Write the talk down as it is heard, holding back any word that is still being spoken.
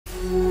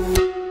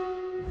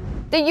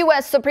The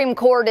U.S. Supreme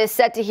Court is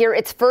set to hear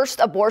its first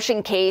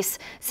abortion case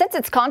since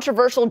its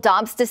controversial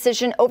Dobbs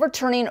decision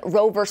overturning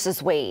Roe v.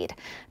 Wade.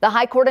 The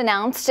High Court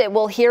announced it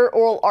will hear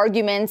oral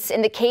arguments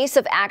in the case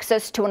of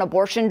access to an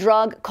abortion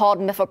drug called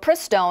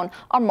MIFEPRISTONE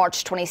on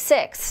March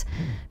 26.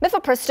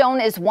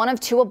 MIFEPRISTONE is one of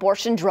two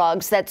abortion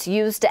drugs that's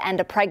used to end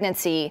a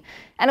pregnancy.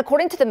 And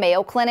according to the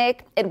Mayo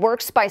Clinic, it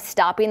works by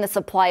stopping the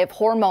supply of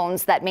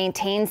hormones that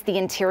maintains the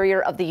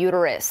interior of the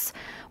uterus.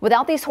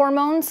 Without these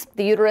hormones,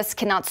 the uterus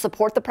cannot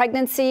support the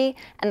pregnancy,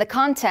 and the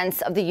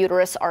contents of the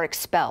uterus are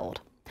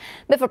expelled.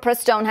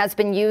 MIFEPRISTONE has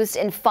been used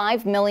in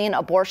 5 million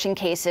abortion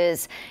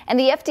cases, and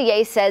the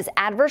FDA says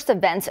adverse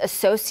events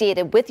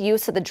associated with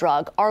use of the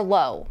drug are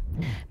low.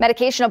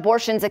 Medication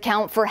abortions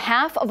account for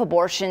half of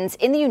abortions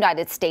in the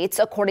United States,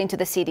 according to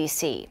the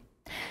CDC.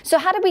 So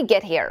how did we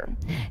get here?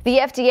 The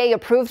FDA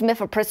approved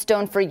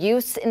MIFEPRISTONE for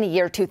use in the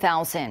year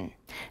 2000.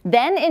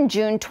 Then in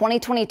June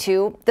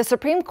 2022, the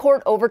Supreme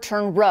Court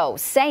overturned Roe,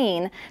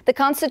 saying the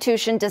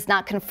Constitution does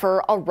not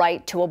confer a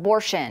right to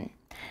abortion.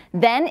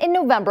 Then in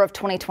November of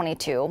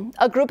 2022,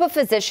 a group of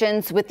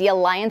physicians with the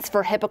Alliance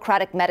for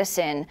Hippocratic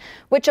Medicine,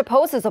 which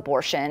opposes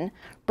abortion,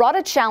 brought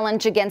a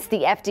challenge against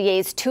the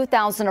FDA's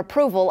 2000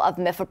 approval of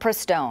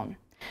MIFEPRISTONE.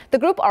 The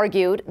group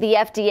argued the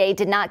FDA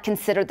did not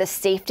consider the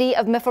safety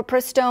of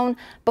MIFEPRISTONE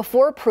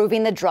before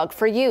approving the drug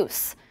for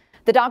use.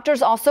 The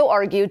doctors also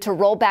argued to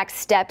roll back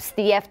steps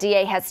the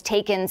FDA has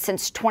taken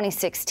since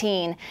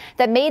 2016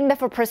 that made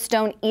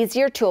MIFEPRISTONE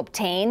easier to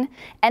obtain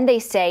and, they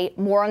say,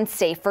 more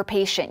unsafe for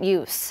patient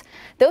use.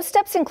 Those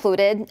steps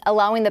included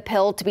allowing the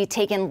pill to be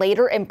taken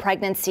later in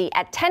pregnancy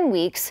at 10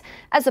 weeks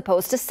as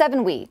opposed to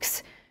 7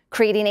 weeks,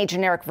 creating a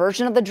generic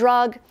version of the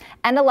drug,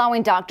 and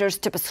allowing doctors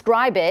to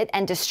prescribe it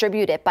and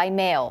distribute it by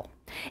mail.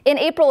 In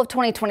April of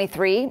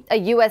 2023, a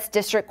U.S.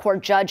 District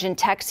Court judge in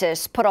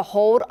Texas put a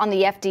hold on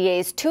the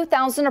FDA's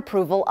 2000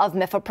 approval of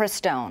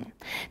MIFEPRISTONE.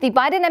 The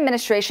Biden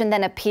administration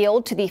then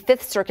appealed to the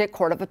Fifth Circuit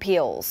Court of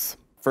Appeals.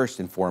 First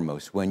and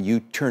foremost, when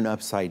you turn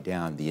upside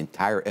down the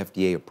entire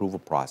FDA approval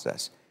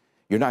process,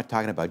 you're not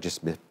talking about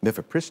just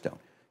MIFEPRISTONE.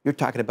 You're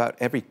talking about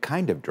every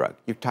kind of drug.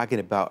 You're talking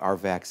about our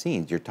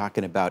vaccines. You're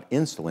talking about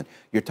insulin.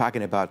 You're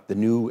talking about the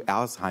new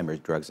Alzheimer's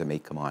drugs that may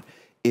come on.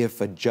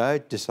 If a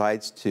judge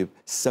decides to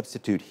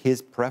substitute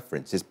his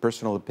preference, his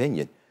personal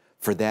opinion,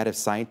 for that of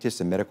scientists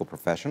and medical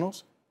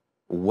professionals,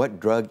 what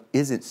drug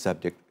isn't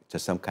subject to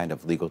some kind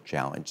of legal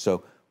challenge?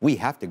 So we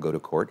have to go to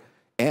court,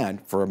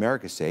 and for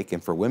America's sake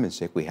and for women's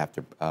sake, we have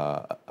to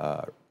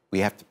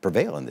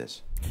prevail in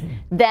this.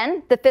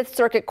 Then, the Fifth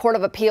Circuit Court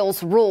of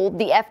Appeals ruled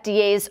the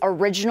FDA's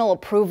original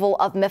approval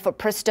of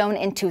MIFEPRISTONE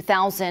in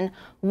 2000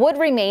 would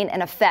remain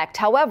in effect.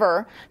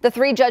 However, the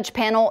three-judge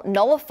panel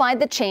nullified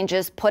the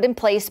changes put in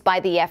place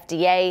by the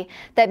FDA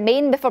that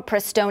made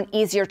MIFEPRISTONE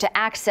easier to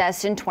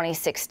access in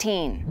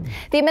 2016.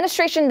 The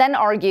administration then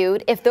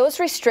argued if those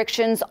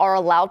restrictions are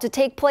allowed to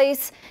take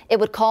place, it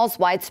would cause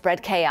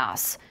widespread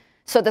chaos.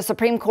 So the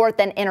Supreme Court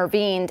then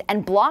intervened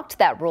and blocked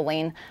that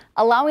ruling,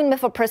 allowing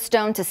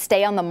MIFEPRISTONE to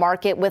stay on the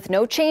market with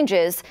no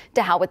changes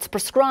to how it's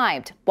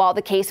prescribed while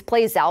the case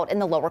plays out in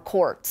the lower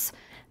courts.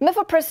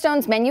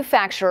 MIFEPRISTONE's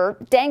manufacturer,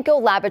 Danko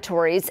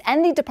Laboratories,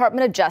 and the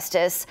Department of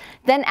Justice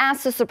then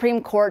asked the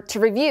Supreme Court to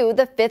review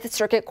the Fifth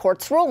Circuit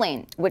Court's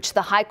ruling, which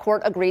the High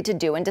Court agreed to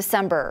do in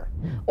December.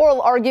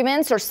 Oral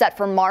arguments are set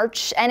for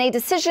March, and a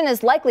decision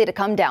is likely to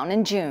come down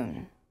in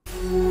June.